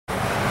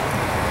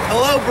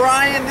Hello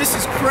Brian, this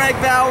is Craig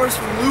Bowers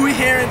from Louie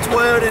Herron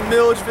Toyota in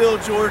Milledgeville,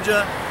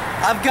 Georgia.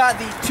 I've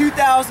got the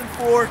 2004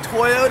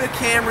 Toyota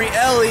Camry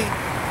LE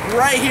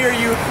right here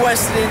you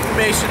requested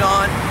information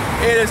on.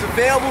 It is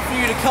available for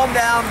you to come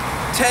down,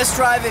 test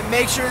drive it,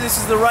 make sure this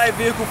is the right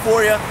vehicle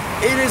for you.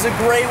 It is a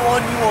great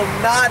one. You will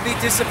not be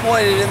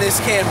disappointed in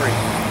this Camry.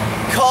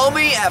 Call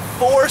me at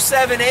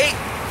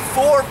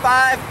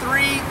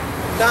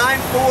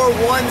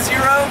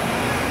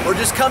 478-453-9410 or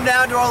just come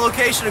down to our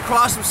location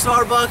across from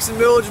Starbucks in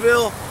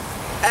Milledgeville.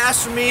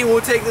 Ask for me,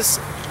 we'll take this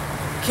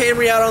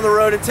Camry out on the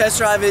road and test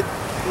drive it.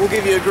 We'll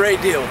give you a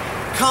great deal.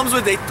 Comes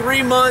with a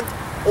 3-month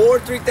or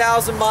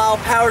 3,000-mile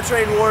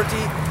powertrain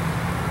warranty,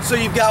 so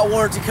you've got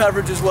warranty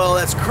coverage as well.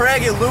 That's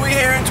Craig at Louie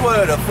Herron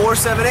Toyota,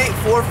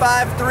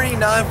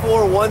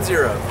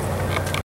 478-453-9410.